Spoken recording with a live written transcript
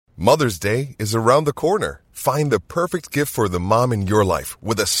Mother's Day is around the corner. Find the perfect gift for the mom in your life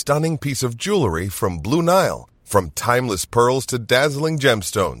with a stunning piece of jewelry from Blue Nile. From timeless pearls to dazzling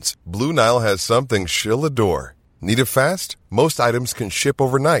gemstones, Blue Nile has something she'll adore. Need it fast? Most items can ship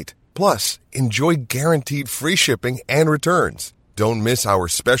overnight. Plus, enjoy guaranteed free shipping and returns. Don't miss our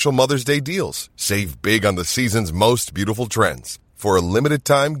special Mother's Day deals. Save big on the season's most beautiful trends. For a limited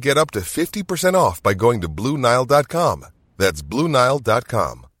time, get up to 50% off by going to BlueNile.com. That's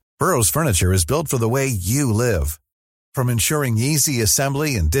BlueNile.com. Burrow's furniture is built for the way you live. From ensuring easy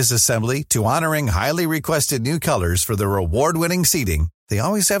assembly and disassembly to honoring highly requested new colors for their award-winning seating, they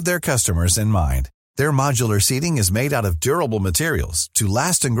always have their customers in mind. Their modular seating is made out of durable materials to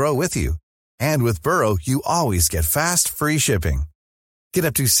last and grow with you. And with Burrow, you always get fast, free shipping. Get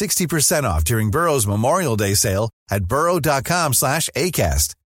up to 60% off during Burrow's Memorial Day sale at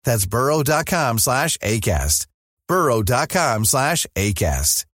burrow.com/ACAST. That's burrow.com/ACAST.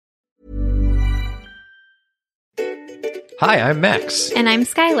 burrow.com/ACAST. Hi, I'm Max. And I'm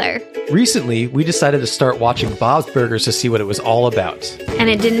Skylar. Recently, we decided to start watching Bob's Burgers to see what it was all about. And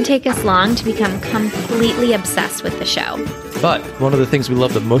it didn't take us long to become completely obsessed with the show. But one of the things we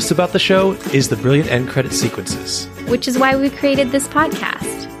love the most about the show is the brilliant end credit sequences. Which is why we created this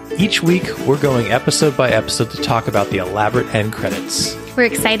podcast. Each week, we're going episode by episode to talk about the elaborate end credits. We're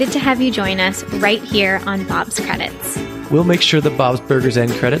excited to have you join us right here on Bob's Credits. We'll make sure the Bob's Burgers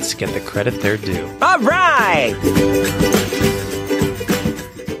end credits get the credit they're due. All right!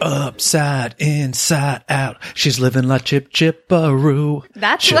 Upside, inside out. She's living like Chip Chipperoo.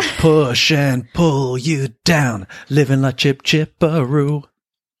 That's She'll push and pull you down. Living like Chip Chipperoo.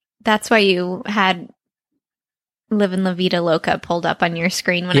 That's why you had Livin' La Vida Loca pulled up on your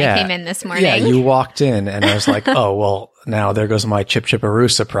screen when I came in this morning. Yeah, you walked in and I was like, oh, well, now there goes my Chip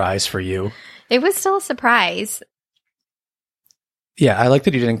Chipperoo surprise for you. It was still a surprise. Yeah, I like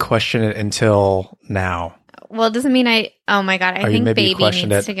that you didn't question it until now. Well, it doesn't mean oh my God, I think baby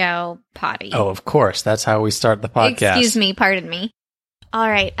needs to go potty. Oh, of course. That's how we start the podcast. Excuse me, pardon me. All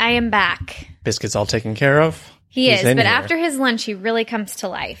right, I am back. Biscuit's all taken care of? He is, but after his lunch, he really comes to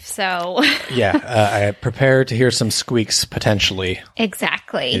life, so... Yeah, I prepare to hear some squeaks, potentially.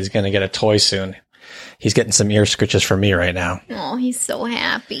 Exactly. He's going to get a toy soon. He's getting some ear scritches from me right now. Oh, he's so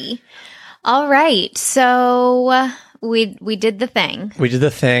happy. All right, so... We did the thing. We did the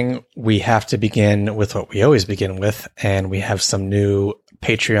thing. We have to begin with what we always begin with, and we have some new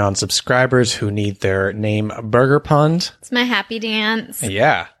Patreon subscribers who need their name burger punned. It's my happy dance.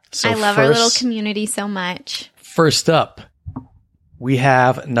 Yeah. So I love our little community so much. First up, we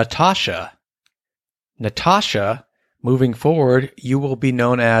have Natasha. Natasha, moving forward, you will be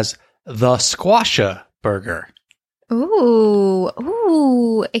known as the Squasha Burger. Ooh.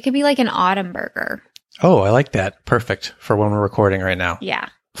 It could be like an autumn burger. Oh, I like that. Perfect for when we're recording right now. Yeah.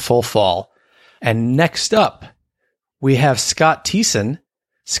 Full fall. And next up, we have Scott Thiessen.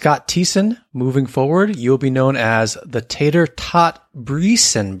 Scott Thiessen, moving forward, you'll be known as the Tater Tot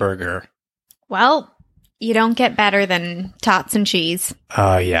Briesen Burger. Well, you don't get better than tots and cheese.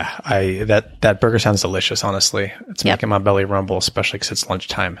 Yeah. That burger sounds delicious, honestly. It's making my belly rumble, especially because it's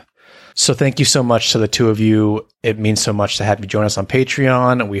lunchtime. So thank you so much to the two of you. It means so much to have you join us on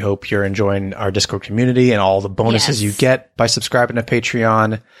Patreon. We hope you're enjoying our Discord community and all the bonuses you get by subscribing to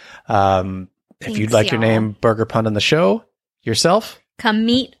Patreon. If you'd like your name burger pun on the show yourself, come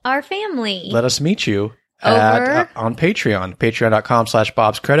meet our family. Let us meet you on Patreon.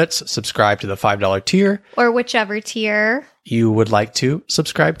 Patreon.com/Bob's Credits. Subscribe to the $5 tier. Or whichever tier you would like to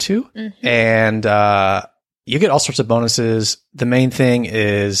subscribe to. Mm-hmm. And you get all sorts of bonuses. The main thing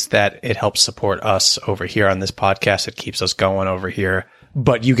is that it helps support us over here on this podcast. It keeps us going over here.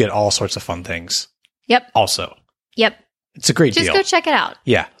 But you get all sorts of fun things. Yep. Also. Yep. It's a great deal. Just go check it out.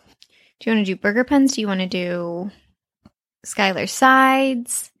 Yeah. Do you want to do burger puns? Do you want to do Skylar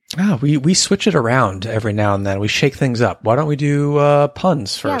sides? Oh, we switch it around every now and then. We shake things up. Why don't we do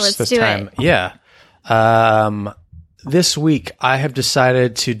puns first this time? Yeah. This week, I have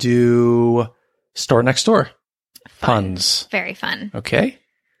decided to do Store Next Door puns. Very fun. Okay.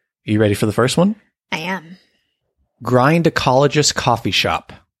 Are you ready for the first one? I am. Grind-ecologist coffee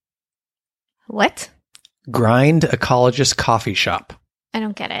shop. What? Grind-ecologist coffee shop. I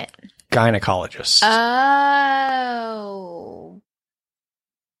don't get it. Gynecologist. Oh.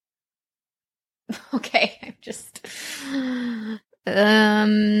 Okay. I'm just...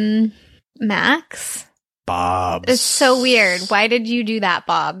 Max? Bob's. It's so weird. Why did you do that,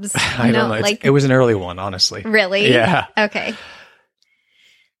 Bob's? I don't know. It was an early one, honestly. Really? Yeah. Okay.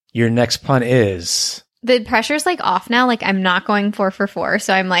 Your next pun is... The pressure's like off now. Like I'm not going 4 for 4.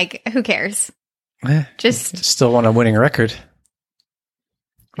 So I'm like, who cares? Just still want a winning record.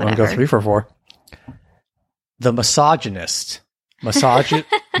 I'm going to go 3 for 4. The Misogynist.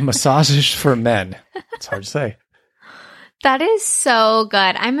 Massages for men. It's hard to say. That is so good.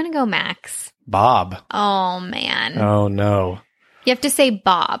 I'm going to go Max. Bob. Oh, man. Oh, no. You have to say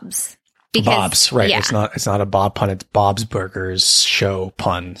Bob's. Because, Bob's, right. Yeah. It's not a Bob pun. It's Bob's Burgers show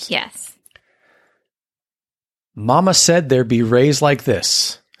puns. Yes. Mama said there'd be rays like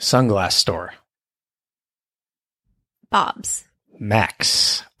this. Sunglass store. Bob's.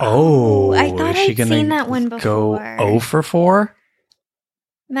 Max. Oh, I thought is she I'd gonna seen that one before. Go 0 for 4?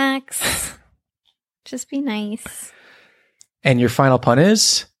 Max. Just be nice. And your final pun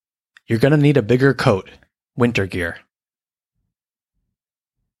is, you're going to need a bigger coat. Winter gear.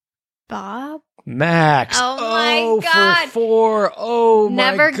 Bob? Max. Oh my God. For 4. Oh my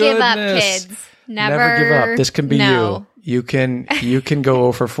Never give up, goodness. kids. Never give up. This can be you. You can go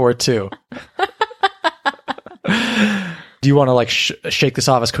 0 for 4 too. Do you want to shake this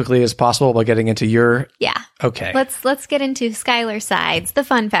off as quickly as possible by getting into your? Yeah. Okay. Let's get into Skylar Sides, the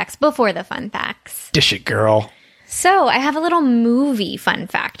fun facts before the fun facts. Dish it, girl. So I have a little movie fun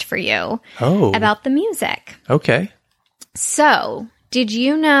fact for you. Oh. About the music. Okay. So, did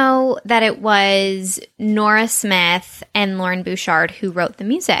you know that it was Nora Smith and Lauren Bouchard who wrote the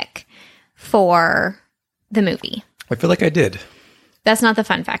music for the movie? I feel like I did. That's not the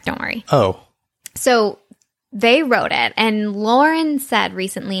fun fact, don't worry. Oh. So, they wrote it, and Lauren said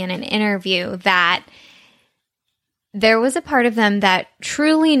recently in an interview that there was a part of them that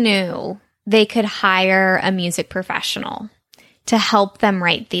truly knew they could hire a music professional to help them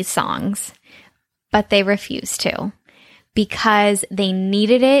write these songs, but they refused to because they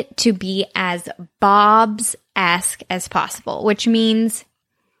needed it to be as Bob's-esque as possible, which means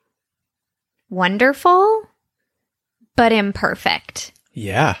wonderful, but imperfect.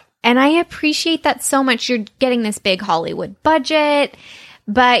 Yeah. And I appreciate that so much. You're getting this big Hollywood budget,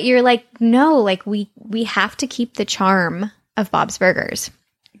 but you're like, no, we have to keep the charm of Bob's Burgers.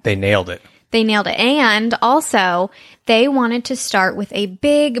 They nailed it. They nailed it. And also, they wanted to start with a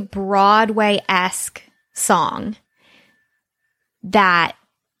big Broadway-esque song that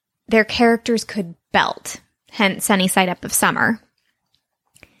their characters could belt, hence Sunny Side Up of Summer,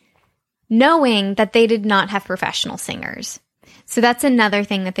 knowing that they did not have professional singers. So that's another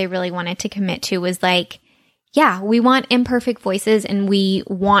thing that they really wanted to commit to was yeah, we want imperfect voices and we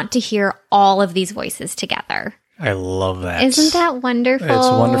want to hear all of these voices together. I love that. Isn't that wonderful? It's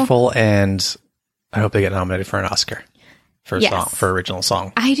wonderful, and I hope they get nominated for an Oscar for original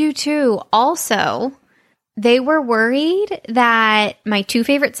song. I do too. Also, they were worried that my 2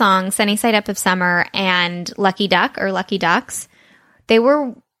 favorite songs, Sunny Side Up of Summer and Lucky Duck or Lucky Ducks,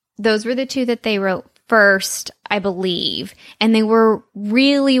 those were the 2 that they wrote first, I believe. And they were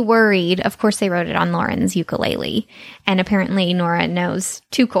really worried. Of course, they wrote it on Lauren's ukulele. And apparently Nora knows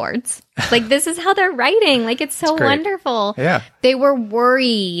 2 chords. This is how they're writing. It's so wonderful. Yeah. They were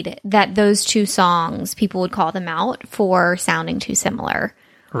worried that those 2 songs, people would call them out for sounding too similar.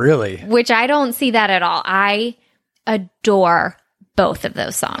 Really? Which I don't see that at all. I adore both of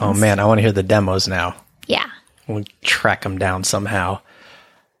those songs. Oh, man. I want to hear the demos now. Yeah. We'll track them down somehow.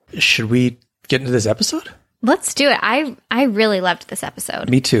 Should we get into this episode? Let's do it. I really loved this episode.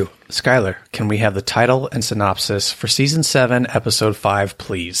 Me too. Skylar, can we have the title and synopsis for Season 7, Episode 5,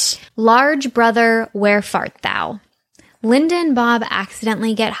 please? Large Brother, Where Fart Thou? Linda and Bob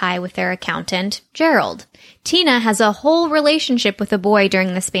accidentally get high with their accountant, Gerald. Tina has a whole relationship with a boy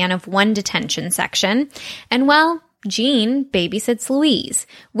during the span of 1 detention section. And, well, Jean babysits Louise,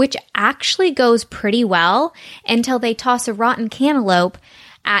 which actually goes pretty well until they toss a rotten cantaloupe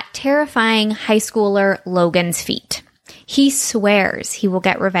at terrifying high schooler Logan's feet. He swears he will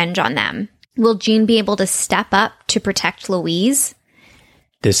get revenge on them. Will Jean be able to step up to protect Louise?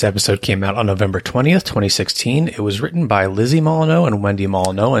 This episode came out on November 20th, 2016. It was written by Lizzie Molyneux and Wendy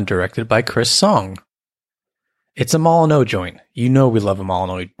Molyneux and directed by Chris Song. It's a Molyneux joint. You know we love a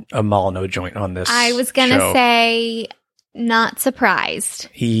Molyneux joint on this I was going to show. say, not surprised.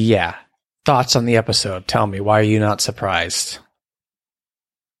 Yeah. Thoughts on the episode? Tell me, why are you not surprised?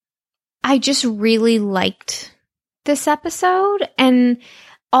 I just really liked this episode, and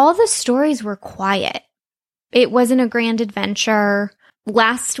all the stories were quiet. It wasn't a grand adventure.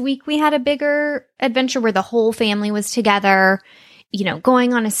 Last week we had a bigger adventure where the whole family was together,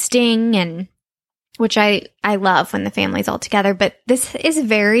 going on a sting, and which I love when the family's all together. But this is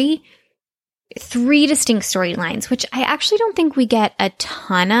 3 distinct storylines, which I actually don't think we get a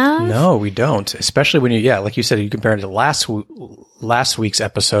ton of. No, we don't. Especially when like you said, you compare it to last week's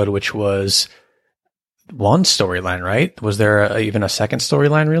episode, which was 1 storyline, right? Was there even a second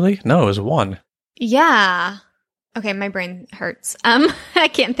storyline, really? No, it was 1. Yeah. Okay, my brain hurts. I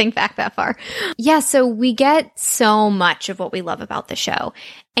can't think back that far. Yeah, so we get so much of what we love about the show.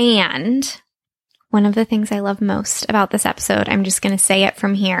 And one of the things I love most about this episode, I'm just going to say it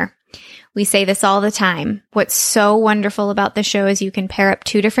from here. We say this all the time. What's so wonderful about the show is you can pair up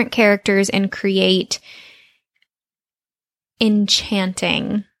two different characters and create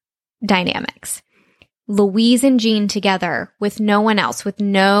enchanting dynamics. Louise and Jean together with no one else, with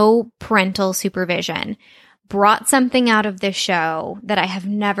no parental supervision, brought something out of this show that I have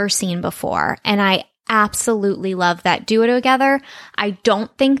never seen before. And I absolutely love that duo together. I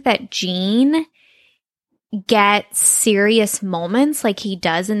don't think that Jean gets serious moments like he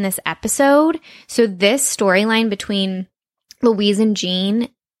does in this episode. So this storyline between Louise and Jean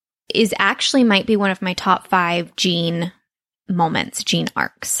is actually might be one of my top 5 Jean moments, Jean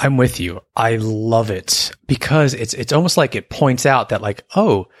arcs. I'm with you. I love it because it's almost like it points out that like,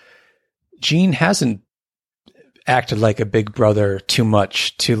 oh, Jean hasn't acted like a big brother too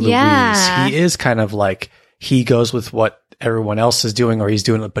much to Louise. Yeah. He is kind of like, he goes with what everyone else is doing or he's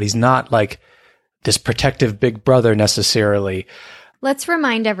doing it, but he's not like this protective big brother necessarily. Let's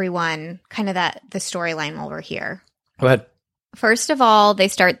remind everyone kind of that the storyline while we're here. Go ahead. First of all,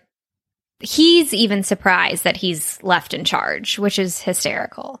 he's even surprised that he's left in charge, which is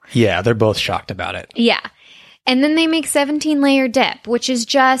hysterical. Yeah, they're both shocked about it. Yeah. And then they make 17-layer dip, which is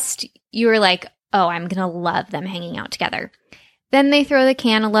just, you're like, oh, I'm going to love them hanging out together. Then they throw the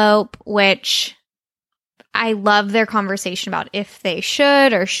cantaloupe, which I love their conversation about if they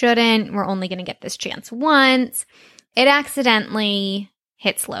should or shouldn't. We're only going to get this chance once. It accidentally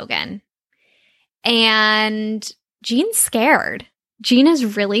hits Logan. And Jean's scared. Jean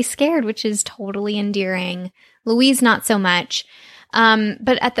is really scared, which is totally endearing. Louise, not so much.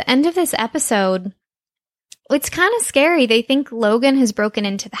 But at the end of this episode, it's kind of scary. They think Logan has broken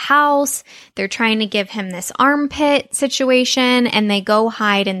into the house. They're trying to give him this armpit situation, and they go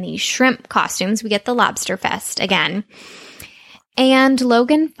hide in these shrimp costumes. We get the Lobster Fest again. And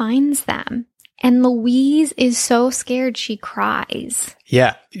Logan finds them. And Louise is so scared she cries.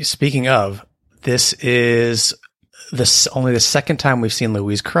 Yeah. Speaking of, this is only the second time we've seen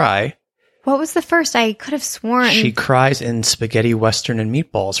Louise cry. What was the first? I could have sworn. She cries in Spaghetti, Western, and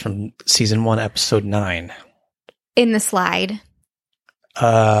Meatballs from season 1, episode 9. In the slide.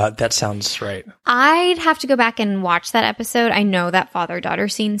 That sounds right. I'd have to go back and watch that episode. I know that father-daughter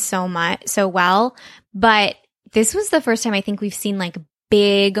scene so well, but this was the first time I think we've seen like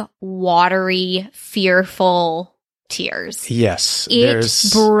big, watery, fearful tears. Yes. It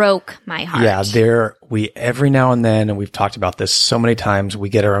broke my heart. Yeah, we every now and then, and we've talked about this so many times, we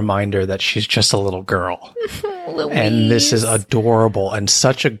get a reminder that she's just a little girl. And this is adorable and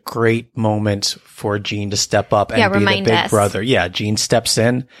such a great moment for Jean to step up and be the big brother. Yeah, Jean steps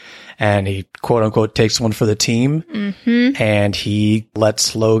in and he quote unquote takes one for the team. Mm-hmm. And he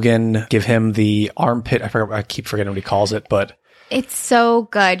lets Logan give him the armpit. I keep forgetting what he calls it, but it's so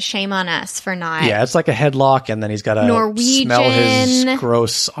good. Shame on us for not. Yeah, it's like a headlock, and then he's got to smell his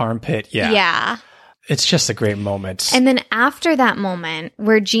gross armpit. Yeah. Yeah. It's just a great moment. And then after that moment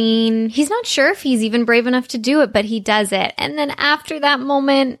where Jean, he's not sure if he's even brave enough to do it, but he does it. And then after that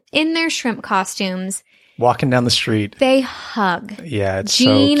moment, in their shrimp costumes, walking down the street, they hug. Yeah, it's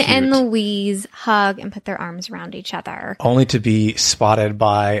Jean so cute. and Louise hug and put their arms around each other. Only to be spotted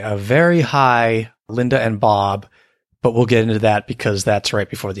by a very high Linda and Bob. But we'll get into that because that's right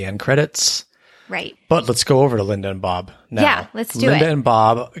before the end credits. Right. But let's go over to Linda and Bob now. Yeah, let's do it. Linda and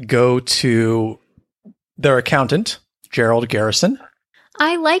Bob go to their accountant, Gerald Garrison.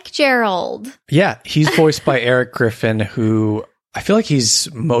 I like Gerald. Yeah, he's voiced by Eric Griffin, who I feel like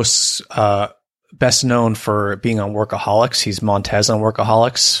he's most best known for being on Workaholics. He's Montez on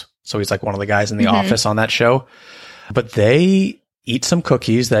Workaholics. So he's like one of the guys in the office on that show. But they eat some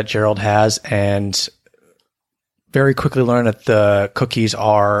cookies that Gerald has and very quickly learn that the cookies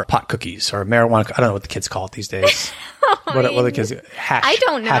are pot cookies or marijuana. I don't know what the kids call it these days. What are the kids? I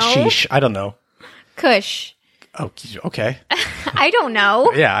don't know. Hashish. I don't know. Kush. Oh, okay. I don't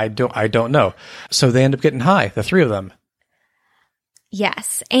know. Yeah, I don't know. So they end up getting high, the three of them.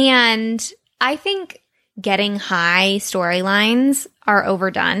 Yes. And I think getting high storylines are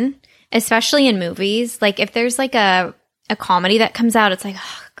overdone, especially in movies. Like if there's like a comedy that comes out, it's like,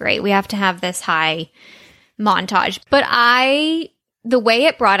 oh, great, we have to have this high montage. But the way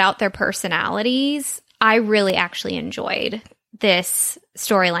it brought out their personalities, I really actually enjoyed this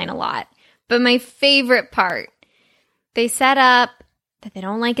storyline a lot. But my favorite part, they set up that they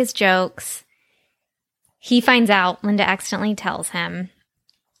don't like his jokes. He finds out. Linda accidentally tells him.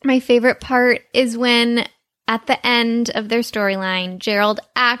 My favorite part is when, at the end of their storyline, Gerald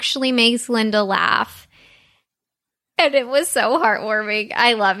actually makes Linda laugh. And it was so heartwarming.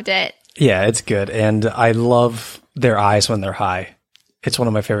 I loved it. Yeah, it's good. And I love their eyes when they're high. It's one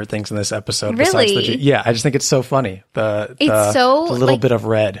of my favorite things in this episode. Really? Yeah, I just think it's so funny. The little bit of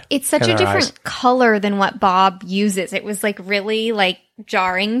red. It's such a different color than what Bob uses. It was like really like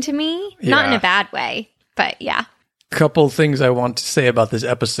jarring to me. Not in a bad way, but yeah. Couple things I want to say about this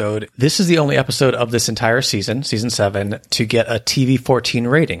episode. This is the only episode of this entire season, season 7, to get a TV-14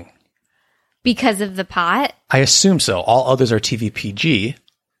 rating. Because of the pot? I assume so. All others are TV PG.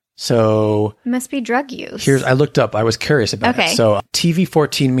 So it must be drug use. I looked up. I was curious about it. So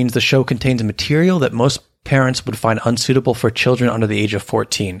TV-14 means the show contains material that most parents would find unsuitable for children under the age of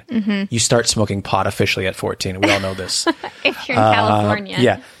 14. Mm-hmm. You start smoking pot officially at 14. We all know this. If you're in California.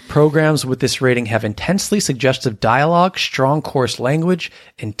 Yeah. Programs with this rating have intensely suggestive dialogue, strong coarse language,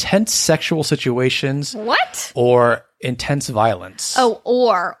 intense sexual situations. What? Or intense violence. Oh,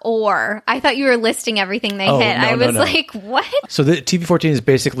 or. I thought you were listing everything they hit. No, I was like, what? So the TV-14 is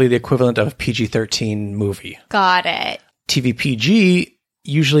basically the equivalent of a PG-13 movie. Got it. TV PG,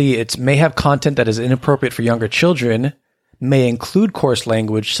 usually it may have content that is inappropriate for younger children, may include coarse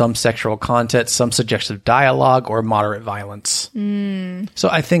language, some sexual content, some suggestive dialogue, or moderate violence. So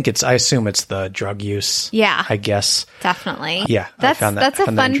I assume it's the drug use. Yeah. I guess. Definitely. Yeah. That's a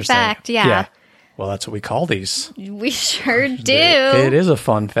fun fact. Yeah. Well, that's what we call these. We sure do. It is a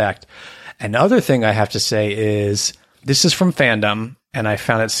fun fact. Another thing I have to say is this is from fandom, and I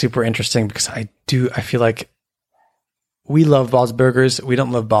found it super interesting because I feel like we love Bob's Burgers. We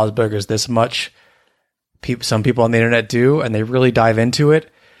don't love Bob's Burgers this much. Some people on the internet do, and they really dive into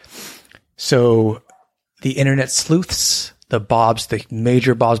it. So the internet sleuths, the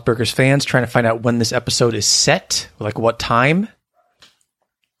major Bob's Burgers fans, trying to find out when this episode is set, like what time.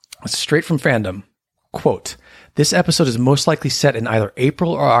 It's straight from fandom. Quote, "This episode is most likely set in either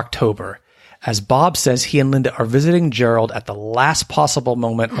April or October. As Bob says, he and Linda are visiting Gerald at the last possible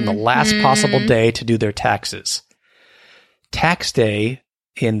moment on the last possible day to do their taxes. Tax day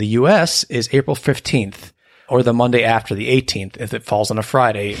in the U.S. is April 15th, or the Monday after the 18th, if it falls on a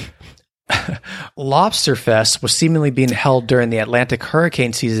Friday. Lobster Fest was seemingly being held during the Atlantic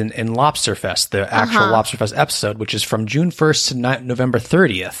hurricane season in Lobster Fest, the actual Lobster Fest episode, which is from June 1st to November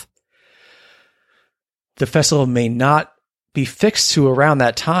 30th. The festival may not be fixed to around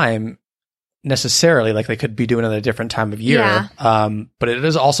that time necessarily, like they could be doing it at a different time of year. Yeah. But it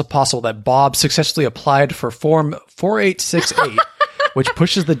is also possible that Bob successfully applied for Form 4868, which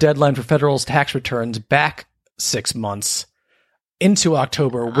pushes the deadline for federal tax returns back 6 months into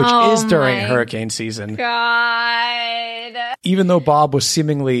October, which is during hurricane season. God. Even though Bob was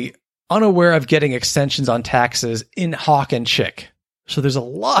seemingly unaware of getting extensions on taxes in Hawk and Chick. So there's a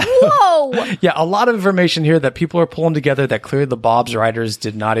lot. Whoa! A lot of information here that people are pulling together that clearly the Bob's writers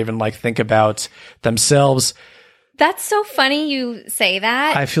did not even think about themselves. That's so funny you say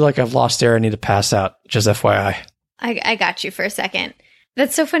that. I feel like I've lost air. I need to pass out. Just FYI. I got you for a second.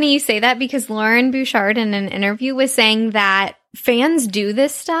 That's so funny you say that because Lauren Bouchard in an interview was saying that fans do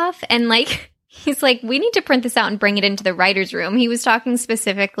this stuff and he's like, we need to print this out and bring it into the writer's room. He was talking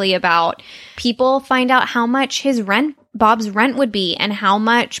specifically about people find out how much Bob's rent would be and how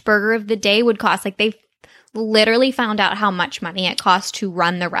much Burger of the Day would cost. Like they literally found out how much money it cost to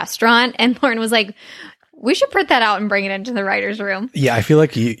run the restaurant. And Lauren was like, we should print that out and bring it into the writer's room. Yeah, I feel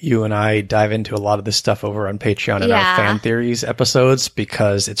like you and I dive into a lot of this stuff over on Patreon in our fan theories episodes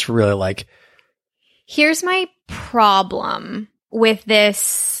because it's really here's my problem with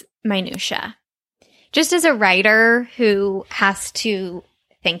this minutia. Just as a writer who has to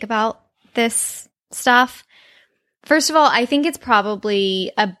think about this stuff, first of all, I think it's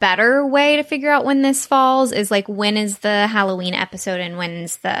probably a better way to figure out when this falls is when is the Halloween episode and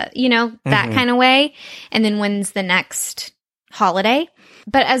when's the, that kind of way. And then when's the next holiday.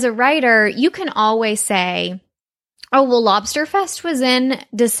 But as a writer, you can always say, oh, well, Lobster Fest was in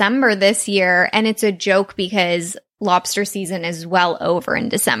December this year. And it's a joke because lobster season is well over in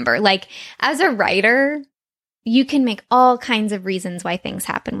December. As a writer, you can make all kinds of reasons why things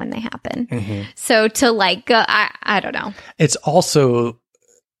happen when they happen. Mm-hmm. So to I don't know. It's also,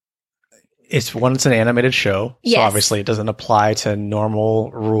 it's an animated show. Yes. So obviously it doesn't apply to normal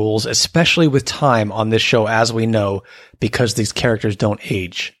rules, especially with time on this show, as we know, because these characters don't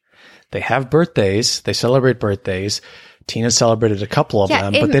age. They have birthdays. They celebrate birthdays. Tina celebrated a couple of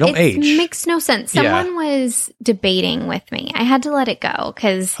them, but they don't age. It makes no sense. Someone was debating with me. I had to let it go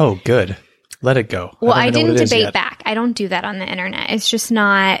because... Oh, good. Let it go. Well, I didn't debate back. I don't do that on the internet. It's just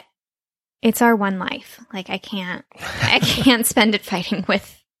not... It's our one life. I can't spend it fighting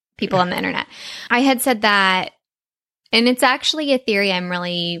with people on the internet. I had said that, and it's actually a theory I'm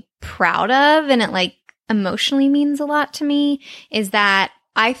really proud of, and it emotionally means a lot to me is that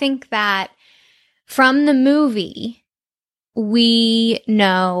I think that from the movie, we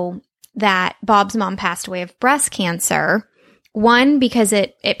know that Bob's mom passed away of breast cancer. One, because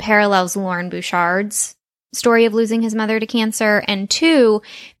it parallels Lauren Bouchard's story of losing his mother to cancer. And two,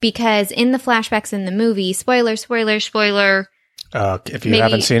 because in the flashbacks in the movie, spoiler. If you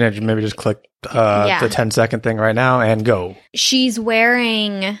haven't seen it, maybe just click the 10-second thing right now and go. She's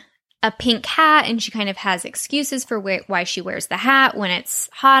wearing a pink hat and she kind of has excuses for why she wears the hat when it's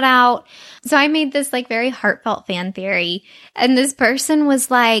hot out. So I made this like very heartfelt fan theory. And this person was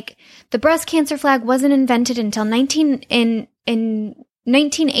like, the breast cancer flag wasn't invented until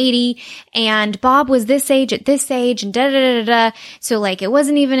 1980 and Bob was this age at this age and da-da-da-da-da. So like it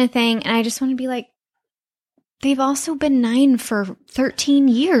wasn't even a thing. And I just want to be like, they've also been 9 for 13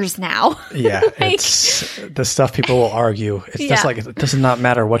 years now. Yeah, like, it's the stuff people will argue. It's just like, it does not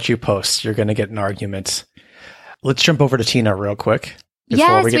matter what you post. You're going to get an argument. Let's jump over to Tina real quick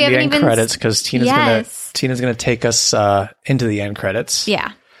before we get the end credits, because Tina's going to take us into the end credits.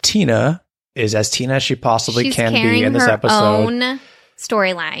 Yeah. Tina is as Tina as she possibly can be in this episode. Own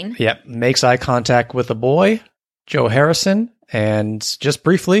storyline. Yep. Makes eye contact with a boy, Joe Harrison, and just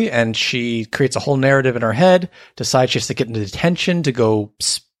briefly, and she creates a whole narrative in her head, decides she has to get into detention to go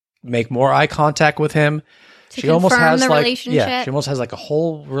make more eye contact with him. She almost has the relationship. Yeah, she almost has like a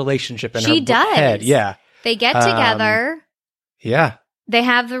whole relationship in her does. head. Yeah. They get together. Yeah. They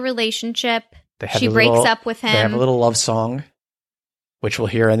have the relationship. She breaks up with him. They have a little love song, which we'll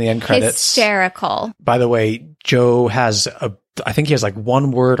hear in the end credits. Hysterical. By the way, Joe has I think he has like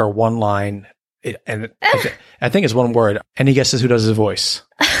one word or one line. I think it's one word, and he guesses who does his voice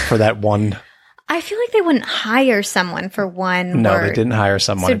for that one. I feel like they wouldn't hire someone for one word. No, they didn't hire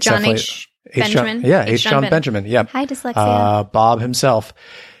someone. So John H. Benjamin? H. John Benjamin. Yep. Hi, dyslexia. Bob himself.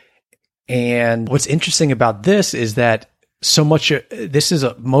 And what's interesting about this is that so much, this is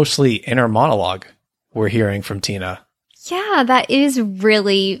a mostly inner monologue we're hearing from Tina. Yeah, that is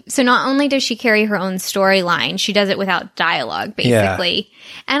really... So not only does she carry her own storyline, she does it without dialogue, basically. Yeah.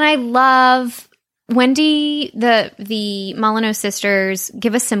 And I love... Wendy, the Molyneux sisters,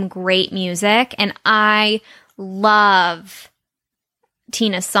 give us some great music, and I love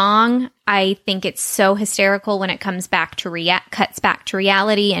Tina's song. I think it's so hysterical when it comes back to cuts back to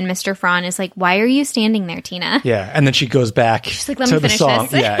reality, and Mr. Fraun is like, "Why are you standing there, Tina?" Yeah, and then she goes back She's like, Let me finish the song.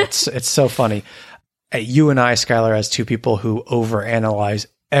 This. Yeah, it's so funny. You and I, Skylar, as two people who overanalyze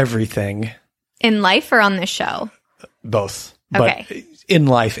everything in life or on this show, both. Okay. But in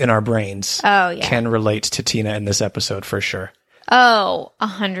life, in our brains, can relate to Tina in this episode for sure. Oh,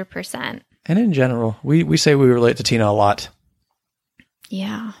 100%. And in general, we say we relate to Tina a lot.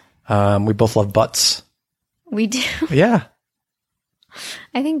 Yeah. We both love butts. We do. Yeah.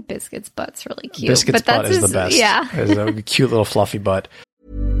 I think Biscuit's butt's really cute. Biscuit's butt is the best. Yeah. It's a cute little fluffy butt.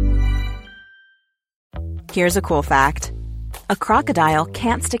 Here's a cool fact. A crocodile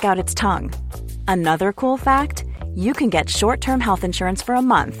can't stick out its tongue. Another cool fact, you can get short-term health insurance for a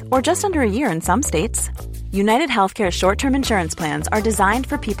month or just under a year in some states. United Healthcare short-term insurance plans are designed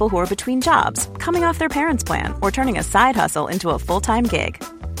for people who are between jobs, coming off their parents' plan, or turning a side hustle into a full-time gig.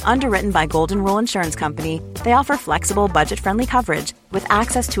 Underwritten by Golden Rule Insurance Company, they offer flexible, budget-friendly coverage with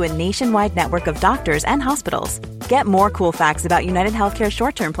access to a nationwide network of doctors and hospitals. Get more cool facts about United Healthcare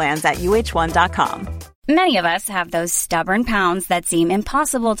short-term plans at uh1.com. Many of us have those stubborn pounds that seem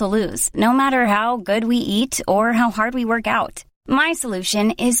impossible to lose, no matter how good we eat or how hard we work out. My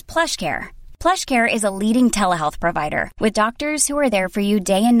solution is PlushCare. PlushCare is a leading telehealth provider with doctors who are there for you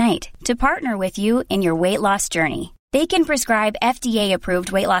day and night to partner with you in your weight loss journey. They can prescribe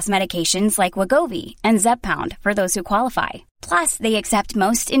FDA-approved weight loss medications like Wegovy and Zepbound for those who qualify. Plus, they accept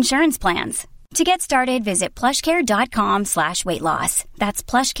most insurance plans. To get started, visit plushcare.com/weightloss. That's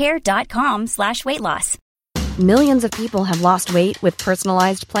plushcare.com/weightloss. Millions of people have lost weight with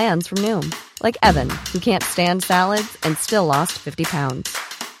personalized plans from Noom. Like Evan, who can't stand salads and still lost 50 pounds.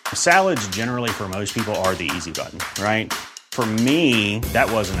 Salads generally for most people are the easy button, right? For me, that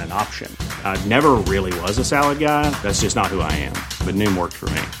wasn't an option. I never really was a salad guy. That's just not who I am. But Noom worked for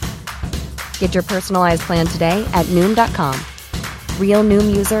me. Get your personalized plan today at Noom.com. Real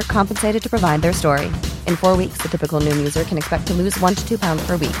Noom user compensated to provide their story. In 4 weeks, the typical Noom user can expect to lose 1 to 2 pounds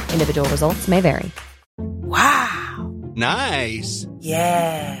per week. Individual results may vary. Wow. Nice.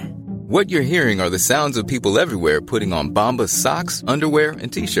 Yeah. What you're hearing are the sounds of people everywhere putting on Bombas socks, underwear,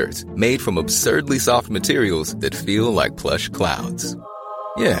 and T-shirts made from absurdly soft materials that feel like plush clouds.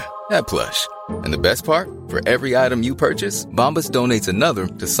 Yeah, that plush. And the best part? For every item you purchase, Bombas donates another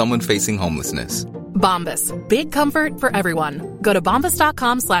to someone facing homelessness. Bombas. Big comfort for everyone. Go to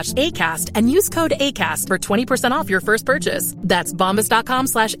bombas.com/ACAST and use code ACAST for 20% off your first purchase. That's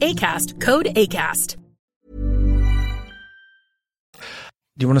bombas.com/ACAST. Code ACAST.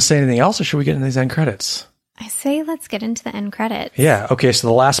 Do you want to say anything else, or should we get into these end credits? I say let's get into the end credits. Yeah. Okay. So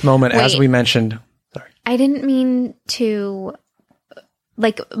the last moment, as we mentioned. Sorry. I didn't mean to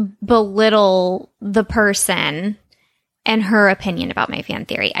belittle the person and her opinion about my fan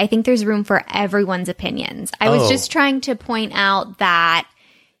theory. I think there's room for everyone's opinions. I was just trying to point out that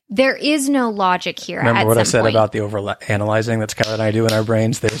there is no logic here. Remember what I said about the overanalyzing that Skylar and I do in our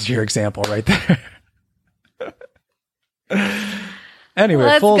brains? There's your example right there.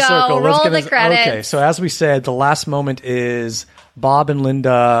 Anyway, full circle. Roll the credits. Okay, so as we said, the last moment is Bob and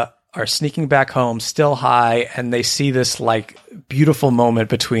Linda are sneaking back home, still high, and they see this beautiful moment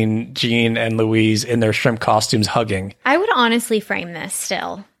between Gene and Louise in their shrimp costumes hugging. I would honestly frame this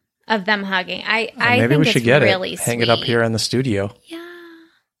still of them hugging. I maybe think we should get really it. Hang it up here in the studio. Yeah.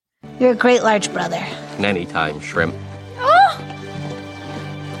 You're a great large brother. Anytime, shrimp. Oh!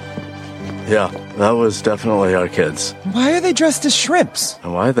 Yeah, that was definitely our kids. Why are they dressed as shrimps?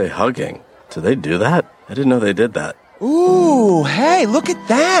 And why are they hugging? Do they do that? I didn't know they did that. Ooh, hey, look at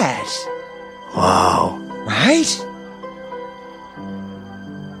that. Wow. Right?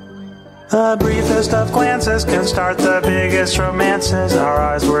 The briefest of glances can start the biggest romances. Our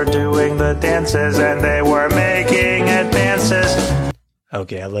eyes were doing the dances and they were making advances.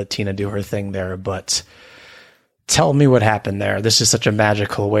 Okay, I let Tina do her thing there, but tell me what happened there. This is such a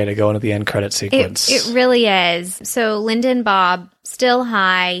magical way to go into the end credit sequence. It really is. So Linda and Bob, still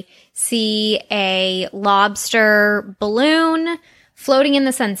high, see a lobster balloon floating in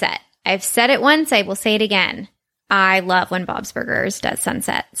the sunset. I've said it once, I will say it again. I love when Bob's Burgers does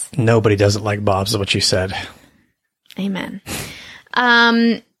sunsets. Nobody doesn't like Bob's, is what you said. Amen.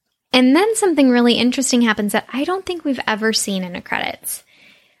 And then something really interesting happens that I don't think we've ever seen in a credits.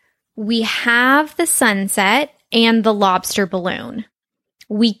 We have the sunset and the lobster balloon.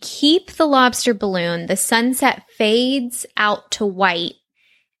 We keep the lobster balloon. The sunset fades out to white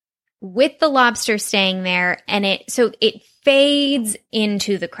with the lobster staying there, and it fades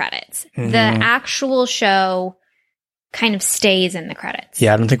into the credits. Mm-hmm. The actual show kind of stays in the credits.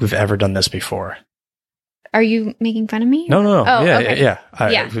 Yeah, I don't think we've ever done this before. Are you making fun of me? No. Oh, yeah, okay.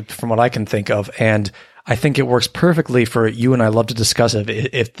 Yeah. From what I can think of. And I think it works perfectly for you and I love to discuss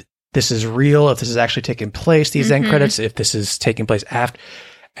if this is real, if this is actually taking place, these end credits, if this is taking place after.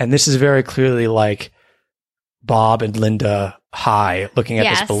 And this is very clearly like Bob and Linda high looking at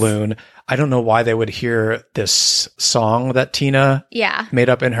this balloon. I don't know why they would hear this song that Tina made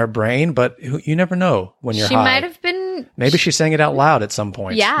up in her brain, but you never know when you're high. She might have been... Maybe she sang it out loud at some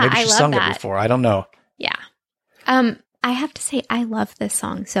point. Yeah, Maybe she sung that. it before. I don't know. Yeah. I have to say, I love this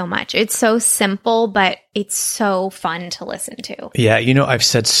song so much. It's so simple, but it's so fun to listen to. Yeah, I've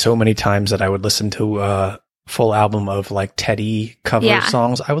said so many times that I would listen to a full album of Teddy cover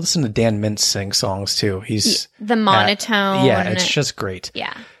songs. I would listen to Dan Mintz sing songs too. He's the monotone. It's just great.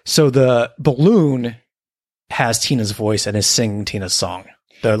 Yeah. So the balloon has Tina's voice and is singing Tina's song.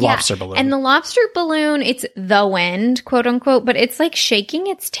 The lobster balloon. And the lobster balloon, it's the wind, quote unquote, but it's shaking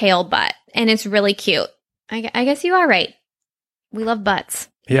its tail butt, and it's really cute. I guess you are right. We love butts.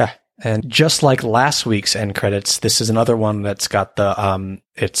 Yeah. And just like last week's end credits, this is another one that's got the,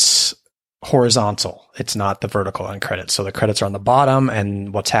 it's horizontal. It's not the vertical end credits. So the credits are on the bottom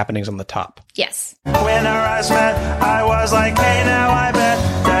and what's happening is on the top. Yes. When our eyes met, I was like, hey, now I bet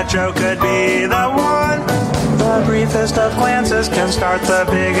that Joe could be the one. The briefest of glances can start the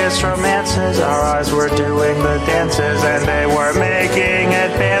biggest romances. Our eyes were doing the dances and they were making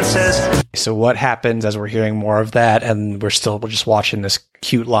advances. So what happens as we're hearing more of that and we're just watching this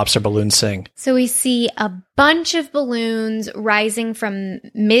cute lobster balloon sing? So we see a bunch of balloons rising from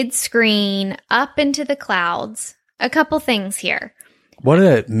mid-screen up into the clouds. A couple things here. What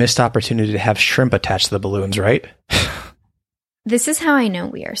a missed opportunity to have shrimp attached to the balloons, right? This is how I know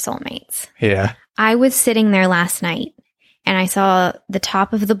we are soulmates. Yeah. I was sitting there last night and I saw the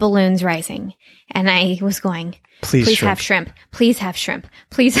top of the balloons rising and I was going, please have shrimp. Please have shrimp.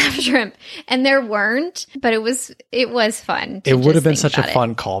 Please have shrimp. And there weren't, but it was fun. It would have been such a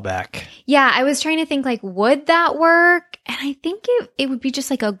fun callback. Yeah. I was trying to think would that work? And I think it would be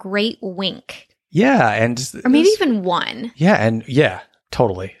just a great wink. Yeah. Or maybe even one. Yeah. And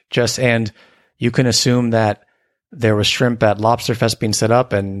totally. And you can assume that there was shrimp at Lobster Fest being set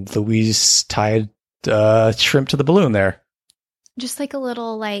up and Louise tied shrimp to the balloon there. Just a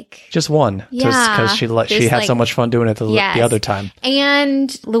little Just one. Yeah. Because she had so much fun doing it the other time.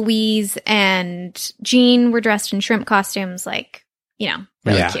 And Louise and Gene were dressed in shrimp costumes, really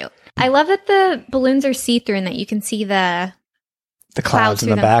cute. I love that the balloons are see-through and that you can see the clouds in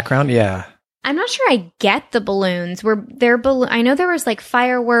the through them. background. Yeah. I'm not sure I get the balloons. I know there was like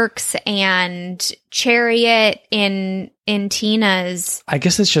fireworks and chariot in Tina's. I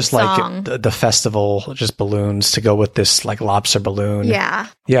guess it's just song. like the festival, just balloons to go with this like lobster balloon. Yeah.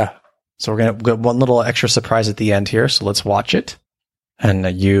 Yeah. So we're going to get one little extra surprise at the end here. So let's watch it.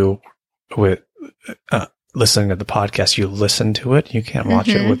 And you, with listening to the podcast, you listen to it. You can't watch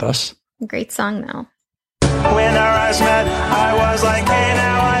it with us. Great song, though. When our eyes met, I was like, hey,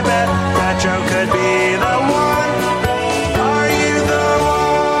 now I bet that Joe could be the one. Are you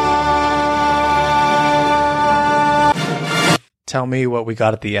the one? Tell me what we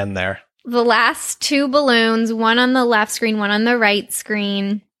got at the end there. The last two balloons, one on the left screen, one on the right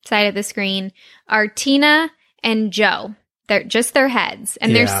side of the screen, are Tina and Joe. They're just their heads,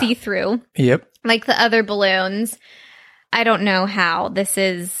 and they're see-through. Yep. Like the other balloons. I don't know how this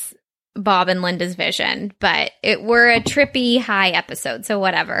is Bob and Linda's vision, but we're a trippy high episode, so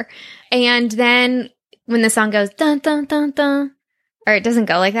whatever. And then when the song goes dun dun dun dun, or it doesn't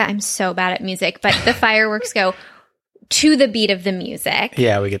go like that. I'm so bad at music, but the fireworks go to the beat of the music.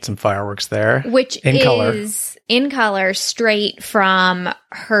 Yeah, we get some fireworks there, which is in color, straight from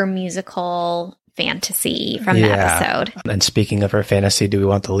her musical fantasy from the episode. And speaking of her fantasy, do we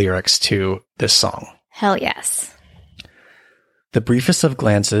want the lyrics to this song? Hell yes. The briefest of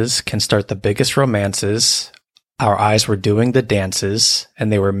glances can start the biggest romances. Our eyes were doing the dances, and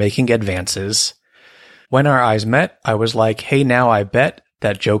they were making advances. When our eyes met, I was like, hey, now I bet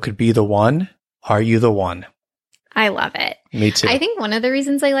that Joe could be the one. Are you the one? I love it. Me too. I think one of the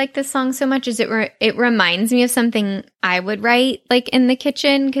reasons I like this song so much is it reminds me of something I would write like in the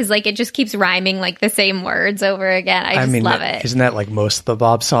kitchen, because like it just keeps rhyming like the same words over again. I just love it. Isn't that like most of the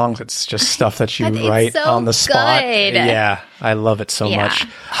Bob songs? It's just stuff that you write on the spot. Good. Yeah, I love it so much.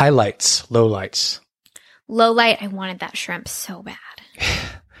 Highlights, lowlights. Low light, I wanted that shrimp so bad.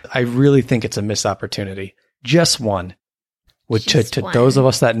 I really think it's a missed opportunity. Just one. To those of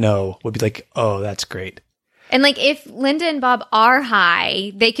us that know, would be like, oh, that's great. And like if Linda and Bob are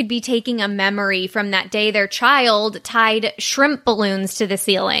high, they could be taking a memory from that day their child tied shrimp balloons to the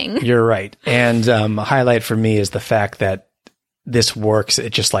ceiling. You're right. And a highlight for me is the fact that this works.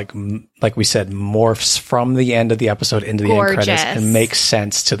 It just like we said, morphs from the end of the episode into the end credits and makes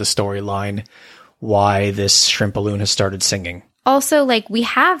sense to the storyline why this shrimp balloon has started singing. Also, like, we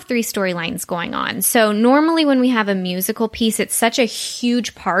have 3 storylines going on. So normally when we have a musical piece, it's such a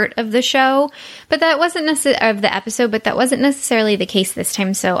huge part of the show, but that wasn't of the episode, but that wasn't necessarily the case this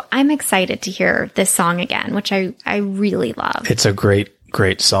time. So I'm excited to hear this song again, which I really love. It's a great,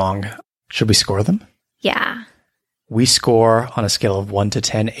 great song. Should we score them? Yeah. We score on a scale of 1 to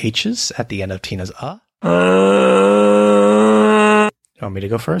 10 H's at the end of Tina's You want me to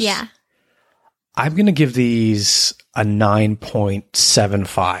go first? Yeah. I'm going to give these a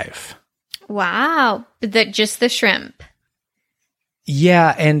 9.75. Wow. Just the shrimp.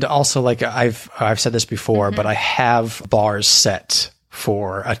 Yeah, and also like I've said this before, but I have bars set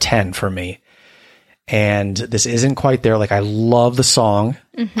for a 10 for me. And this isn't quite there. Like I love the song.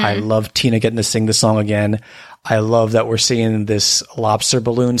 I love Tina getting to sing the song again. I love that we're seeing this lobster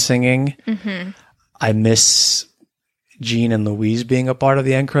balloon singing. I miss Gene and Louise being a part of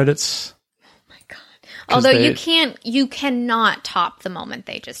the end credits. Although you cannot top the moment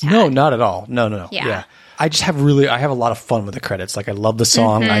they just had. No, not at all. No. Yeah. I have a lot of fun with the credits. Like I love the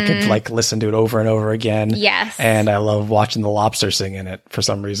song. I could like listen to it over and over again. Yes. And I love watching the lobster sing in it for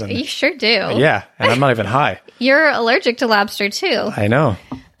some reason. You sure do. Yeah. And I'm not even high. You're allergic to lobster too. I know.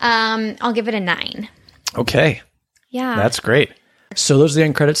 I'll give it a 9. Okay. Yeah. That's great. So those are the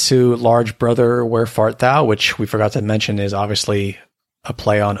end credits to Large Brother, Where Fart Thou, which we forgot to mention is obviously a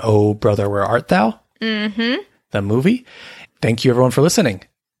play on Oh Brother, Where Art Thou? The movie. Thank you everyone for listening.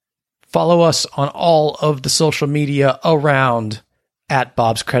 Follow us on all of the social media around at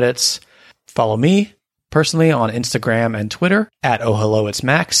Bob's Credits. Follow me personally on Instagram and Twitter at Oh Hello It's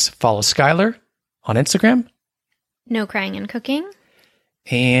Max. Follow Skylar on Instagram. No Crying and Cooking.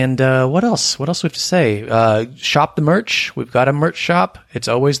 And what else? What else we have to say? Shop the merch. We've got a merch shop. It's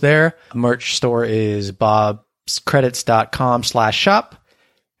always there. The merch store is bobscredits.com/shop.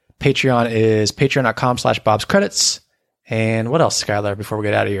 Patreon is patreon.com/bobscredits. And what else, Skylar, before we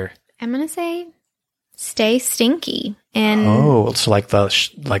get out of here? I'm going to say stay stinky. And it's like the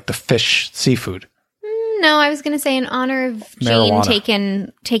fish seafood. No, I was going to say in honor of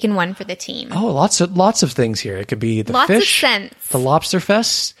Gene taking one for the team. Oh, lots of things here. It could be the fish, of scents. The lobster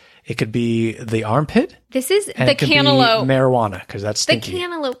fest. It could be the armpit. This is and the it could cantaloupe. Be marijuana, because that's stinky. The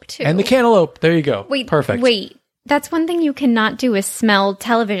cantaloupe too. And the cantaloupe. There you go. Wait, perfect. Wait, That's one thing you cannot do is smell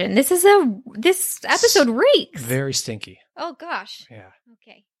television. This episode reeks. Very stinky. Oh gosh. Yeah.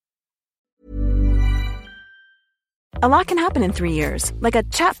 Okay. A lot can happen in 3 years, like a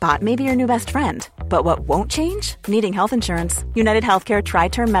chatbot may be your new best friend. But what won't change? Needing health insurance. United Healthcare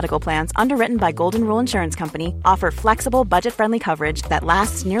Tri-Term Medical Plans, underwritten by Golden Rule Insurance Company, offer flexible, budget-friendly coverage that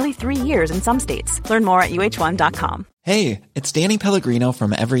lasts nearly 3 years in some states. Learn more at uh1.com. Hey, it's Danny Pellegrino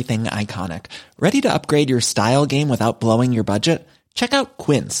from Everything Iconic. Ready to upgrade your style game without blowing your budget? Check out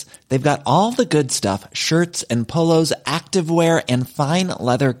Quince. They've got all the good stuff, shirts and polos, activewear, and fine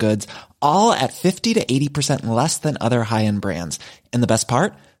leather goods, all at 50 to 80% less than other high-end brands. And the best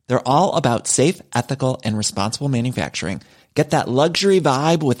part? They're all about safe, ethical, and responsible manufacturing. Get that luxury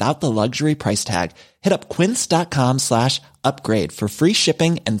vibe without the luxury price tag. Hit up quince.com/upgrade for free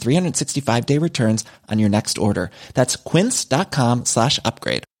shipping and 365-day returns on your next order. That's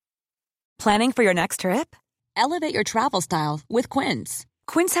quince.com/upgrade. Planning for your next trip? Elevate your travel style with Quince.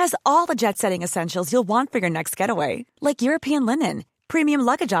 Quince has all the jet-setting essentials you'll want for your next getaway, like European linen, premium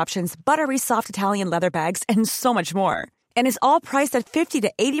luggage options, buttery soft Italian leather bags, and so much more. And is all priced at 50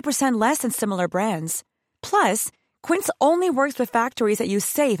 to 80% less than similar brands. Plus, Quince only works with factories that use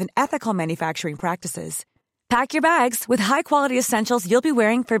safe and ethical manufacturing practices. Pack your bags with high-quality essentials you'll be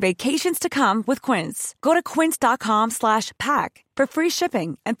wearing for vacations to come with Quince. Go to quince.com/pack for free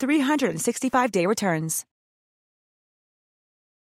shipping and 365-day returns.